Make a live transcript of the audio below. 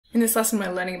In this lesson,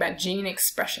 we're learning about gene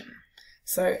expression.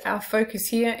 So our focus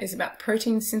here is about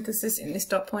protein synthesis in this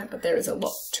dot point, but there is a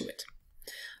lot to it.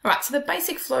 All right, so the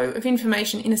basic flow of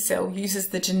information in a cell uses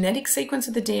the genetic sequence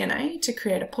of the DNA to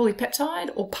create a polypeptide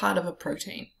or part of a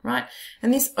protein, right?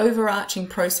 And this overarching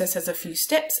process has a few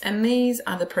steps, and these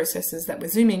are the processes that we're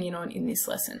zooming in on in this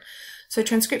lesson. So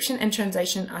transcription and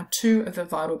translation are two of the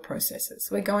vital processes.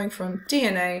 We're going from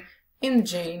DNA in the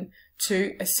gene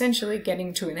to essentially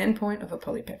getting to an endpoint of a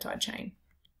polypeptide chain.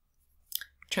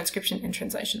 Transcription and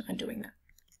translation are doing that.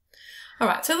 All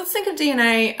right, so let's think of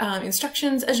DNA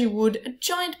instructions as you would a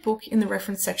giant book in the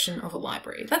reference section of a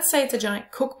library. Let's say it's a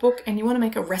giant cookbook and you want to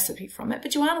make a recipe from it,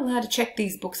 but you aren't allowed to check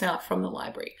these books out from the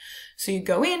library. So you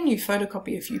go in, you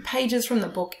photocopy a few pages from the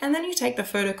book, and then you take the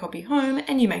photocopy home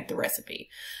and you make the recipe.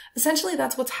 Essentially,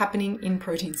 that's what's happening in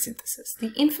protein synthesis.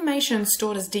 The information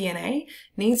stored as DNA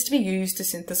needs to be used to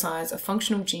synthesize a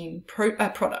functional gene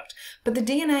product, but the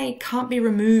DNA can't be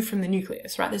removed from the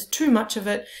nucleus, right? There's too much of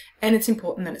it, and it's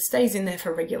important that it stays in there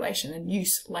for regulation and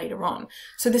use later on.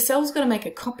 So the cell's got to make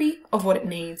a copy of what it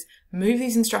needs, move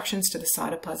these instructions to the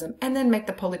cytoplasm, and then make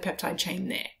the polypeptide chain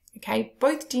there. Okay,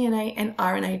 both DNA and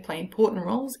RNA play important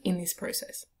roles in this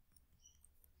process.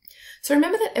 So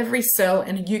remember that every cell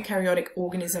in a eukaryotic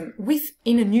organism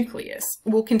within a nucleus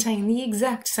will contain the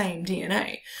exact same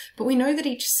DNA, but we know that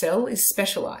each cell is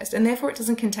specialized and therefore it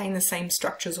doesn't contain the same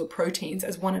structures or proteins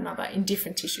as one another in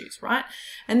different tissues, right?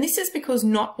 And this is because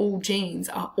not all genes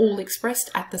are all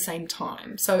expressed at the same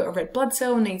time. So a red blood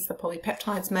cell needs the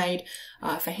polypeptides made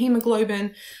for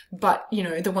hemoglobin, but you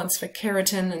know, the ones for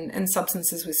keratin and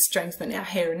substances which strengthen our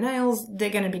hair and nails,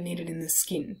 they're going to be needed in the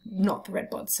skin, not the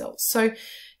red blood cells. So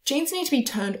genes need to be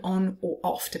turned on or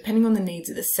off depending on the needs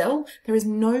of the cell. There is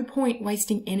no point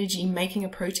wasting energy making a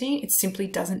protein it simply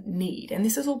doesn't need. And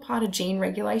this is all part of gene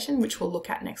regulation, which we'll look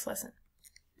at next lesson.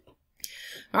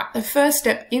 All right, the first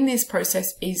step in this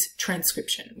process is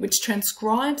transcription, which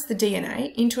transcribes the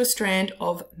DNA into a strand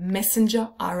of messenger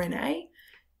RNA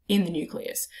in the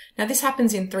nucleus. Now this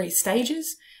happens in 3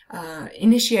 stages: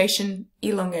 initiation,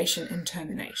 elongation, and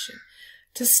termination.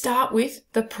 To start with,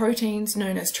 the proteins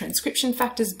known as transcription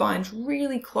factors bind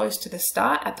really close to the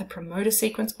start at the promoter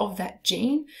sequence of that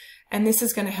gene, and this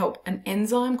is going to help an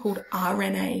enzyme called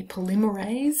RNA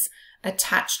polymerase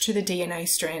attach to the DNA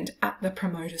strand at the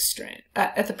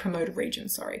promoter region.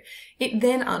 It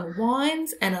then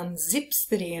unwinds and unzips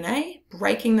the DNA,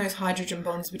 breaking those hydrogen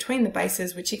bonds between the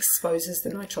bases, which exposes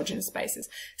the nitrogenous bases,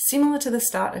 similar to the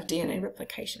start of DNA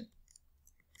replication.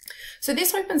 So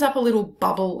this opens up a little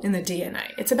bubble in the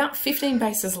DNA. It's about 15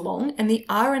 bases long, and the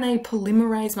RNA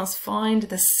polymerase must find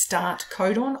the start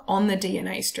codon on the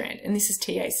DNA strand, and this is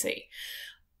TAC.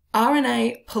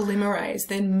 RNA polymerase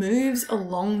then moves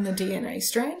along the DNA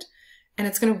strand, and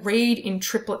it's going to read in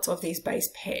triplets of these base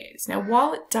pairs. Now,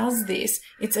 while it does this,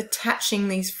 it's attaching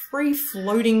these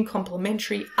free-floating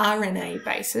complementary RNA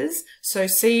bases, so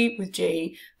C with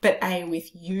G, but A with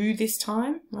U this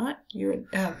time, right?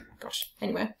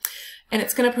 Anyway. And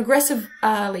it's going to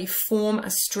progressively form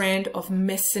a strand of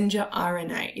messenger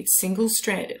RNA. It's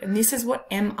single-stranded, and this is what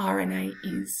mRNA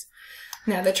is.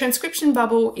 Now, the transcription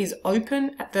bubble is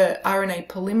open at the RNA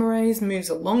polymerase, moves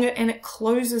along it, and it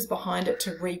closes behind it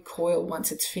to recoil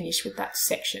once it's finished with that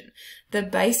section. The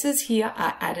bases here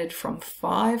are added from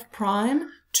 5'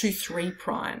 to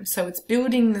 3', so it's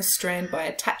building the strand by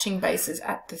attaching bases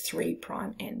at the 3'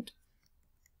 end.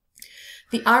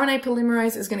 The RNA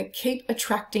polymerase is going to keep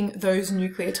attracting those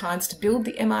nucleotides to build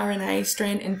the mRNA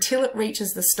strand until it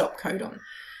reaches the stop codon.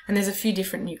 And there's a few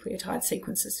different nucleotide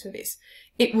sequences for this.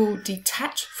 It will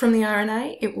detach from the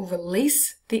RNA, it will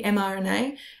release the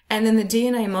mRNA, and then the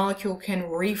DNA molecule can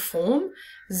reform,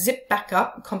 zip back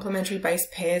up, complementary base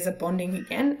pairs are bonding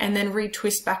again, and then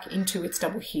retwist back into its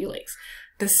double helix.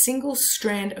 The single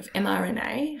strand of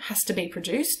mRNA has to be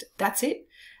produced, that's it,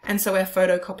 and so our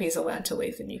photocopy is allowed to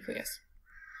leave the nucleus.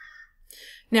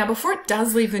 Now, before it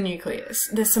does leave the nucleus,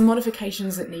 there's some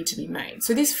modifications that need to be made.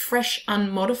 So this fresh,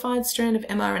 unmodified strand of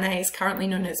mRNA is currently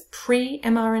known as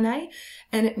pre-mRNA,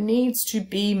 and it needs to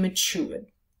be matured.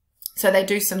 So they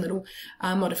do some little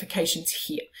modifications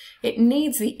here. It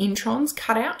needs the introns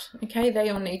cut out, okay? They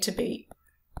all need to be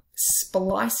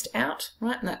spliced out,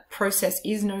 right? And that process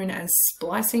is known as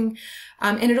splicing.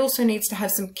 And it also needs to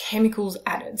have some chemicals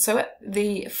added. So at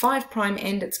the 5'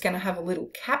 end, it's going to have a little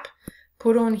cap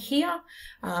put on here,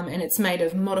 and it's made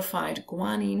of modified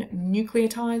guanine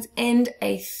nucleotides, and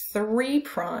a 3'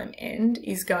 end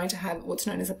is going to have what's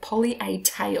known as a poly-A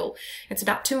tail. It's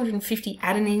about 250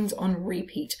 adenines on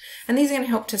repeat, and these are going to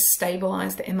help to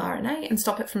stabilize the mRNA and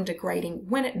stop it from degrading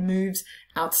when it moves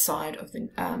outside of the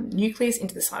nucleus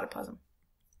into the cytoplasm.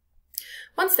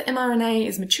 Once the mRNA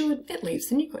is matured, it leaves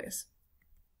the nucleus.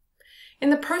 In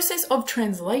the process of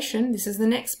translation, this is the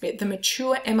next bit, the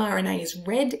mature mRNA is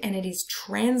read and it is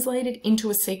translated into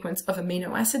a sequence of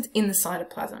amino acids in the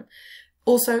cytoplasm.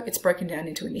 Also, it's broken down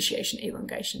into initiation,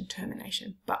 elongation,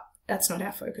 termination, but that's not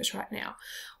our focus right now.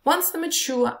 Once the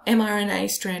mature mRNA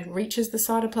strand reaches the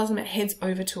cytoplasm, it heads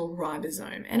over to a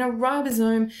ribosome. And a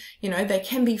ribosome, they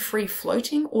can be free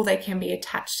floating or they can be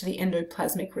attached to the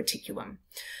endoplasmic reticulum.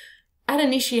 At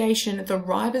initiation, the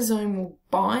ribosome will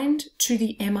bind to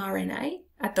the mRNA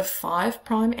at the 5'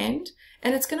 end,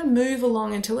 and it's going to move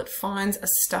along until it finds a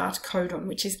start codon,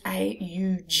 which is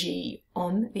AUG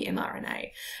on the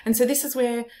mRNA. And so this is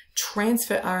where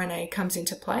transfer RNA comes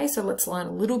into play. So let's learn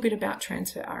a little bit about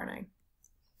transfer RNA.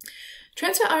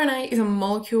 Transfer RNA is a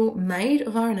molecule made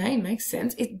of RNA, makes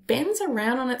sense. It bends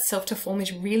around on itself to form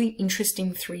this really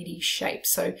interesting 3D shape.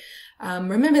 So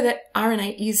remember that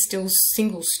RNA is still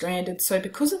single-stranded, so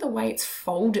because of the way it's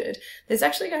folded, there's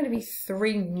actually going to be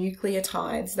 3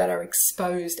 nucleotides that are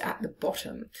exposed at the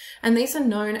bottom. And these are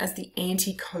known as the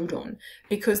anticodon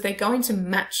because they're going to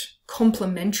match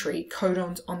complementary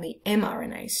codons on the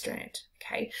mRNA strand.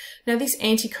 Okay. Now this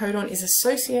anticodon is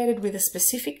associated with a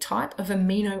specific type of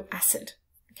amino acid,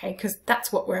 okay, because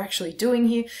that's what we're actually doing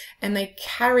here, and they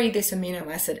carry this amino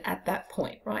acid at that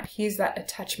point, right? Here's that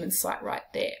attachment site right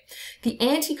there. The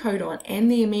anticodon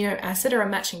and the amino acid are a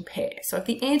matching pair. So if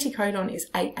the anticodon is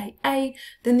AAA,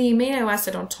 then the amino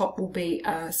acid on top will be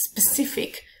a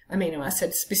specific amino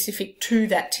acid specific to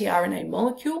that tRNA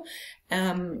molecule,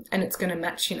 and it's going to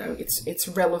match, its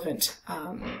relevant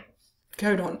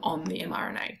codon on the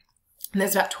mRNA. And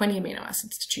there's about 20 amino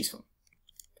acids to choose from.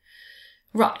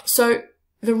 Right, so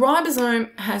the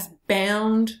ribosome has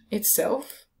bound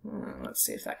itself. Let's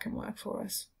see if that can work for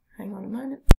us. Hang on a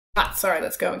moment. Sorry,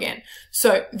 let's go again.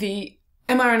 So the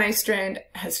mRNA strand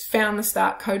has found the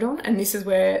start codon, and this is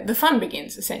where the fun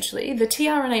begins, essentially. The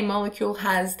tRNA molecule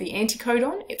has the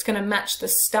anticodon. It's going to match the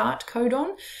start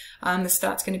codon. The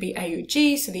start's going to be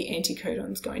AUG, so the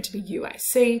anticodon is going to be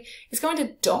UAC. It's going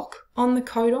to dock on the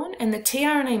codon, and the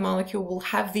tRNA molecule will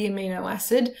have the amino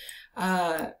acid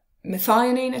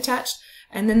methionine attached,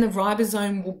 and then the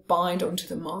ribosome will bind onto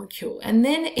the molecule, and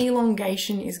then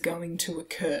elongation is going to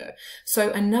occur.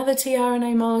 So another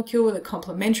tRNA molecule with a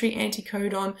complementary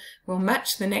anticodon will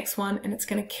match the next one, and it's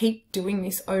going to keep doing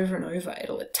this over and over.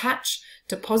 It'll attach,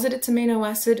 deposit its amino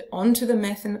acid onto the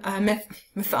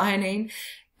methionine,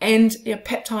 and a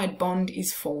peptide bond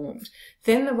is formed.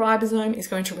 Then the ribosome is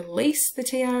going to release the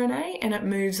tRNA and it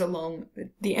moves along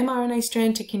the mRNA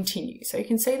strand to continue. So you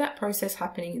can see that process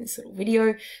happening in this little video.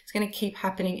 It's going to keep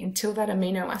happening until that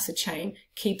amino acid chain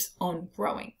keeps on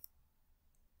growing.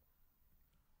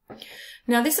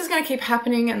 Now this is going to keep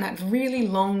happening, and that really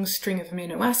long string of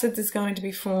amino acids is going to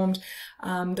be formed.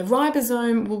 The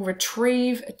ribosome will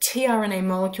retrieve a tRNA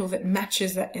molecule that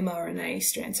matches that mRNA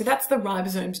strand. So that's the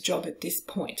ribosome's job at this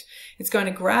point. It's going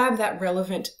to grab that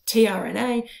relevant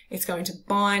tRNA, it's going to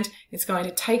bind, it's going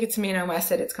to take its amino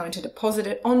acid, it's going to deposit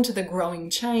it onto the growing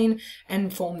chain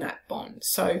and form that bond.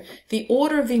 So the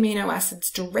order of the amino acids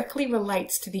directly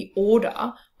relates to the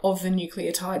order of the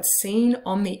nucleotides seen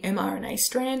on the mRNA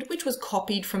strand, which was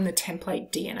copied from the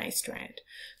template DNA strand.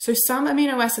 So some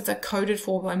amino acids are coded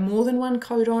for by more than one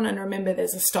codon, and remember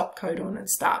there's a stop codon and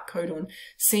start codon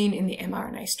seen in the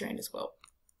mRNA strand as well.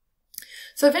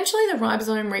 So eventually the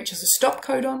ribosome reaches a stop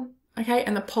codon, okay,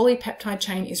 and the polypeptide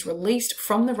chain is released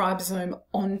from the ribosome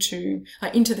into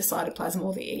the cytoplasm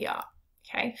or the ER.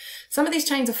 Okay. Some of these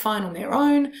chains are fine on their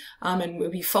own and will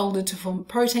be folded to form a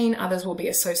protein. Others will be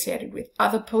associated with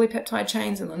other polypeptide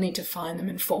chains, and they'll need to find them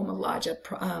and form a larger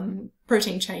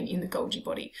protein chain in the Golgi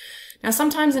body. Now,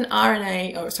 sometimes an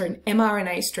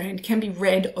mRNA strand can be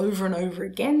read over and over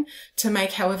again to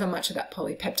make however much of that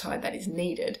polypeptide that is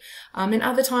needed. And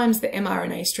other times the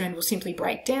mRNA strand will simply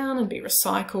break down and be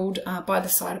recycled by the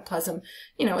cytoplasm,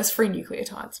 as free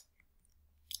nucleotides.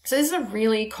 So this is a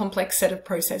really complex set of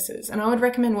processes, and I would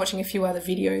recommend watching a few other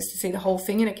videos to see the whole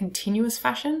thing in a continuous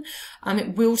fashion.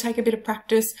 It will take a bit of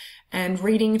practice and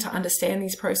reading to understand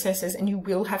these processes, and you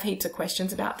will have heaps of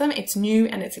questions about them. It's new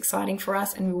and it's exciting for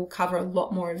us, and we will cover a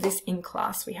lot more of this in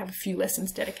class. We have a few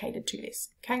lessons dedicated to this,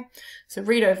 okay? So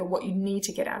read over what you need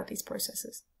to get out of these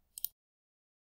processes.